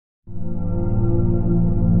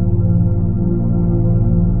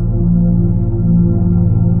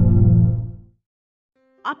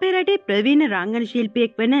ප්‍රවීණ රංගන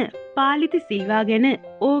ශිල්පියෙක් වන පාලිත සිල්වා ගැන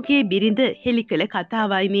ඕගේ බිරිඳ හෙළි කළ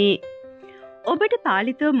කතාවයි මේ. ඔබට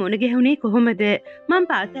පාලිතව මුණ ගැහුණේ කොහොමද? මං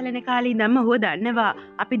පාසල් යන කාලේ ඉඳන්ම ඔහුව දන්නවා.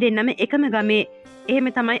 අපි දෙන්නම එකම ගමේ. එහෙම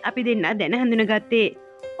තමයි අපි දෙන්න දැන හඳුනගත්තේ.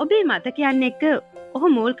 ඔබේ මතකයන් එක්ක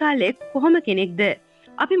ඔහු මූල් කාලේ කොහොම කෙනෙක්ද?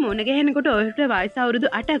 අපි මුණ ගැහෙනකොට ඔහුට වයස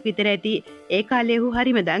අවුරුදු 8ක් විතර ඇති. ඒ කාලේ ඔහු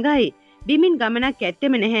හරිම දඟයි. බිමින් ගමනක්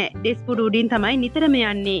ඇත්තෙම නැහැ. ඩෙස්පුඩු උඩින් තමයි නිතරම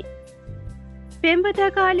යන්නේ. පෙම්වතා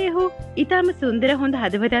කාලේ ඔහු ඊටම සුන්දර හොඳ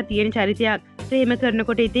හදවතක් තියෙන චරිතයක්. ප්‍රේම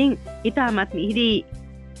කරනකොට ඉතින් ඊටමත් මිහිරි.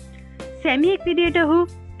 සැමියෙක් විදියට ඔහු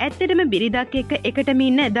ඇත්තටම බිරිඳක් එක්ක එකටම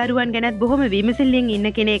ඉන්න දරුවන් ගැනත් බොහොම විමසිල්ලෙන්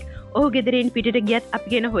ඉන්න කෙනෙක්. ඔහු ගෙදරින් පිටට ගියත්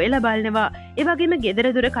අපි ගැන හොයලා බලනවා. ඒ වගේම ගෙදර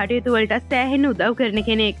දොර කටයුතු වලට සෑහෙන උදව් කරන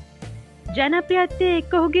කෙනෙක්. ජනප්‍රියත්වයේ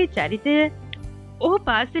එක්ක ඔහුගේ චරිතය ඔහු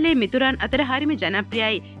පාසලේ මිතුරන් අතර හරිම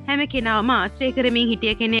ජනප්‍රියයි. හැම කෙනාම ආශ්‍රය කරමින්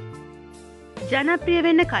හිටිය කෙනෙක්. ජනප්‍රිය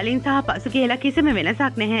වෙන්න කලින් සහ පසු කියලා කිසිම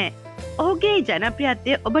වෙනසක් නැහැ. ඔහුගේ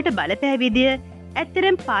ජනප්‍රියත්වය ඔබට බලපෑ විදිය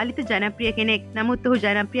ඇත්තරම් පාලිත ජනප්‍රිය කෙනෙක්. නමුත් ඔහු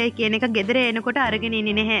ජනප්‍රියයි කියන එක ගෙදර එනකොට අරගෙන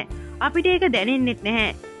ඉන්නේ නැහැ. අපිට ඒක දැනෙන්නෙත් නැහැ.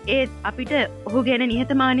 ඒත් අපිට ඔහු ගැන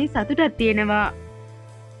නිහතමානී සතුටක් තියෙනවා.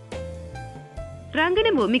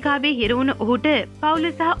 රංගන භූමිකාවේ හිර වුණ ඔහුට පවුල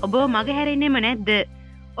සහ ඔබව මගහැරෙන්නෙම නැද්ද?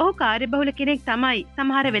 ඔහු කාර්යබහුල කෙනෙක් තමයි.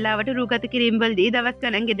 සමහර වෙලාවට රූගත කිරීම වලදී දවස්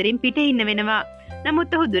ගණන් ගෙදරින් පිට ඉන්න වෙනවා.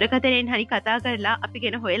 නමුත් ඔහු දුරකථනයෙන් හරි කතා කරලා අපි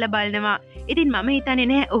ගැන හොයලා බලනවා. ඉතින් මම හිතන්නේ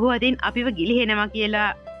නැහැ ඔහු අදින් අපිව ගිලිහෙනවා කියලා.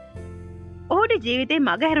 ඔහුට ජීවිතේ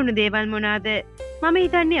මගහැරුණු දේවල් මොනවාද? මම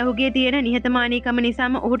හිතන්නේ ඔහුගේ තියෙන නිහතමානීකම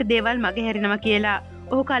නිසාම ඔහුට දේවල් මගහැරෙනවා කියලා.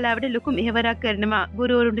 ඔහු කලාවට ලොකු මෙහෙවරක් කරනවා.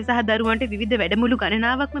 ගුරුවරුන්ට සහ දරුවන්ට විවිධ වැඩමුළු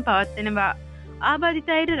ගණනාවක්ම පවත්වනවා. ආබාධිත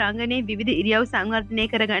අයට රංගනයේ විවිධ ඉරියව් සංවර්ධනය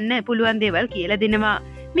කරගන්න පුළුවන් දේවල් කියලා දෙනවා.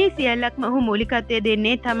 මේ සියල්ලක්ම ඔහු මූලිකත්වය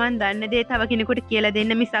දෙන්නේ Taman දන්න දේ තව කෙනෙකුට කියලා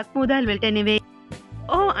දෙන්න මිසක් මුදල් වලට නෙවෙයි.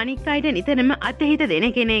 ඔහු අනික් අයට නිතරම අතහිත දෙන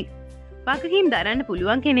කෙනෙක්. වගකීම් දරන්න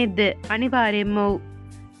පුළුවන් කෙනෙක්ද? අනිවාර්යෙන්ම ඔව්.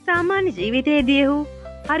 සාමාන්‍ය ජීවිතයේදී ඔහු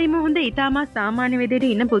හරිම හොඳ ඊටමත් සාමාන්‍ය විදිහට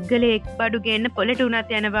ඉන්න පුද්ගලයෙක්. බඩු ගේන්න පොළට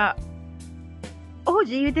උනත් යනවා. ඔහු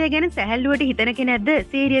ජීවිතය ගැන සැහැල්ලුවට හිතන කෙනෙක්ද?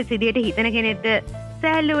 සීරියස් විදිහට හිතන කෙනෙක්ද?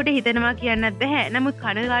 සැහැල්ලුවට හිතනවා කියන්නත් බෑ. නමුත්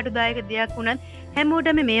කනගාටුදායක දෙයක් වුණත්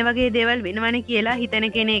හැමෝටම මේ වගේ දේවල් වෙනවනේ කියලා හිතන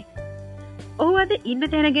කෙනෙක්. ඔහු අද ඉන්න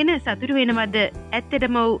තැන ගැන සතුටු වෙනවද?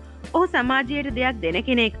 ඇත්තටම ඔහු සමාජයට දෙයක් දෙන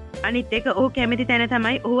කෙනෙක්. අනිත් එක ඔහු කැමති තැන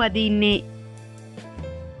තමයි ඔහු අද ඉන්නේ.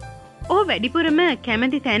 ඔහු වැඩිපුරම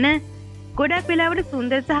කැමති තැන ගොඩක් වෙලාවට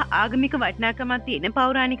සුන්දර සහ ආගමික වටිනාකමක් තියෙන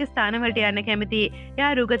පෞරාණික ස්ථානවලට යන්න කැමති.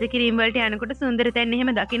 එයා රූගත කිරීම වලට යනකොට සුන්දර තැන්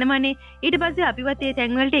එහෙම දකිනමනේ. ඊට පස්සේ අපිවත් ඒ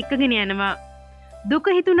තැන් වලට එක්කගෙන යනවා. දුක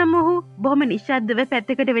හිතුනම ඔහු බොහොම නිශ්ශබ්දව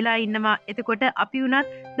පැත්තකට වෙලා ඉන්නවා. එතකොට අපි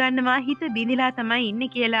උනත් දන්නවා හිත බිඳිලා තමයි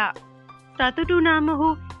ඉන්නේ කියලා. සතුටු වුණාම ඔහු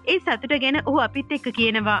ඒ සතුට ගැන ඔහු අපිත් එක්ක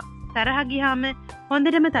කියනවා. තරහ ගියාම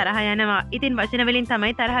හොඳටම තරහ යනවා. ඉතින් වචන වලින්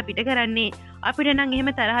තමයි තරහ පිට කරන්නේ. අපිට නම්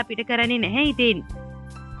එහෙම තරහ පිට කරන්නේ නැහැ ඉතින්.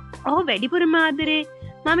 ඔහු වැඩිපුරම ආදරේ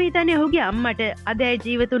මම හිතන්නේ ඔහුගේ අම්මට. අද ඇය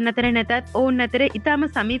ජීවතුන් අතර නැතත් ඔවුන් අතර ඊටම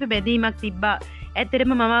සමීප බැඳීමක් තිබ්බා.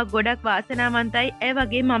 ඇත්තටම මම ගොඩක් වාසනාවන්තයි ඒ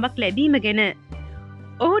වගේ මවක් ලැබීම ගැන.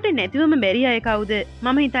 ඔහුට නැතිවම බැරි අය කවුද?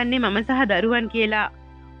 මම හිතන්නේ මම සහ දරුවන් කියලා.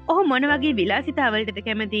 ඔහු මොන වගේ විලාසිතාවලටද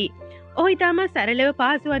කැමති? ඔහු ඊටම සරලව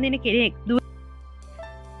පහසු වඳින කෙනෙක්.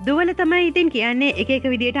 දුවල තමයි ඉතින් කියන්නේ එක එක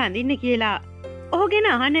විදියට අඳින්න කියලා. ඔහු ගැන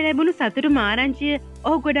අහන්න ලැබුණු සතුටු ආරංචිය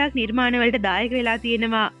ඔහු ගොඩාක් නිර්මාණවලට දායක වෙලා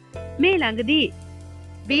තියෙනවා. මේ ළඟදී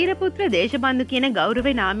වීරපුත්‍ර දේශබන්දු කියන ගෞරව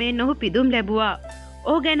නාමයෙන් ඔහු පිදුම් ලැබුවා.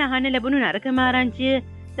 ඔහු ගැන අහන්න ලැබුණු නරකම ආරංචිය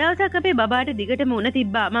දවසක් අපේ බබාට දිගටම උණ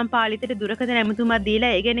තිබ්බා. මං පාලිතට දුරකථන ඇමතුමක්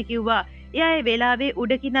දීලා ඒ ගැන කිව්වා. එයා ඒ වෙලාවේ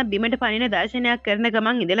උඩකින් බිමට පනින දර්ශනයක් කරන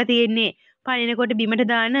ගමන් ඉඳලා තියෙන්නේ. පනිනකොට බිමට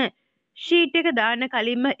දාන ෂීට් එක දාන්න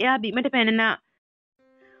කලින්ම එයා බිමට පැනනා.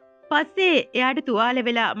 පස්සේ එයාට තුවාල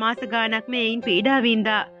වෙලා මාස ගාණක් මේයින් පීඩා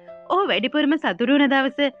වින්දා. ඔහු වැඩිපුරම සතුටු වුණ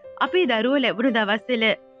දවස අපේ දරුවෝ ලැබුණු දවස්වල.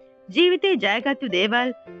 ජීවිතේ ජයගත්තු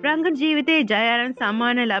දේවල් රංගන ජීවිතේ ජය අරන්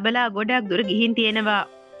සම්මාන ලැබලා ගොඩක් දුර ගිහින් තියෙනවා.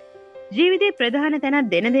 ජීවිතේ ප්‍රධාන තැනක්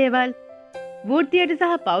දෙන දේවල් වෘත්තියට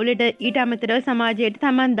සහ පවුලට ඊට අමතරව සමාජයට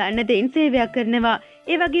Taman දන්න දෙයින් සේවයක් කරනවා.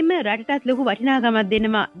 ඒ වගේම රටටත් ලොකු වටිනාකමක්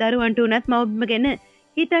දෙනවා. දරුවන්ට උනත් මව්බිම ගැන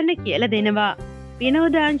හිතන්න කියලා දෙනවා.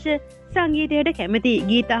 විනෝදාංශ සංගීතයට කැමති.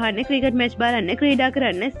 ගීත අහන්න, ක්‍රිකට් මැච් බලන්න, ක්‍රීඩා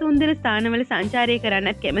කරන්න, සුන්දර ස්ථානවල සංචාරය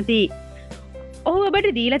කරන්නත් කැමති. ඔහු ඔබට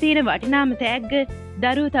දීලා තියෙන වටිනාම තෑග්ග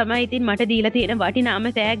දරුවෝ තමයි ඉතින් මට දීලා තියෙන වටිනාම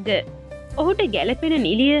තෑග්ග. ඔහුට ගැළපෙන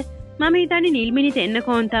නිලිය මම හිතන්නේ නිල්මිණි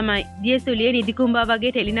තෙන්නකෝන් තමයි. දියසුලිය නිදිකුම්බා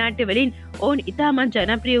වගේ ටෙලිනාට්‍ය වලින් ඔවුන් ඉතාමත්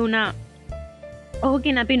ජනප්‍රිය වුණා.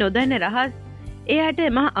 ඔහුගෙන් අපි නොදන්න රහස්. එයාට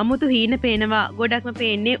මහ අමුතු හීන පේනවා. ගොඩක්ම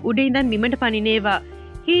පේන්නේ උඩ ඉඳන් බිමට පනිනේවා.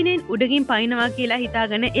 හීනෙන් උඩකින් පනිනවා කියලා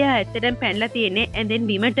හිතාගෙන එයා ඇත්තටම පැනලා තියෙන්නේ ඇඳෙන්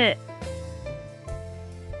බිමට.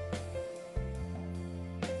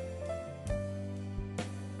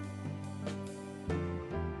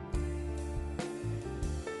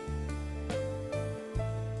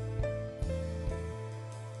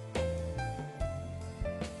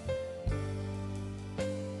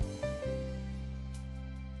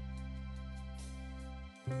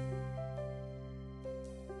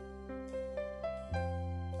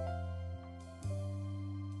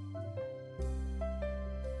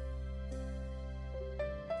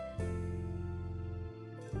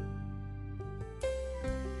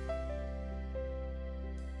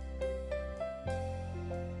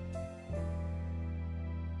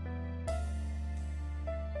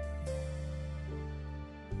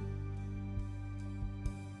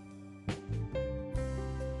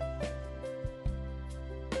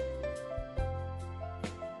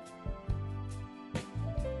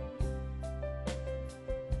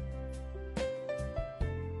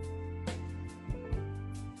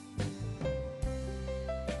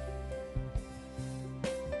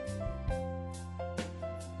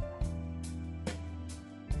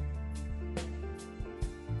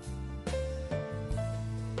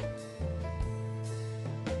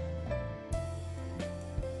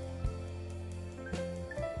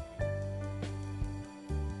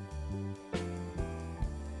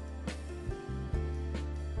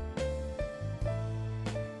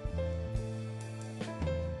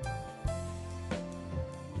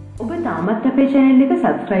 තාමත් අපේ channel එක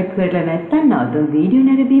subscribe කරලා නැත්නම් නවතුම් වීඩියෝ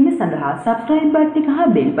නැරඹීම සඳහා subscribe button එක හා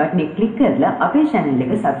bell button එක click කරලා අපේ channel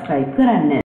එක subscribe කරන්න.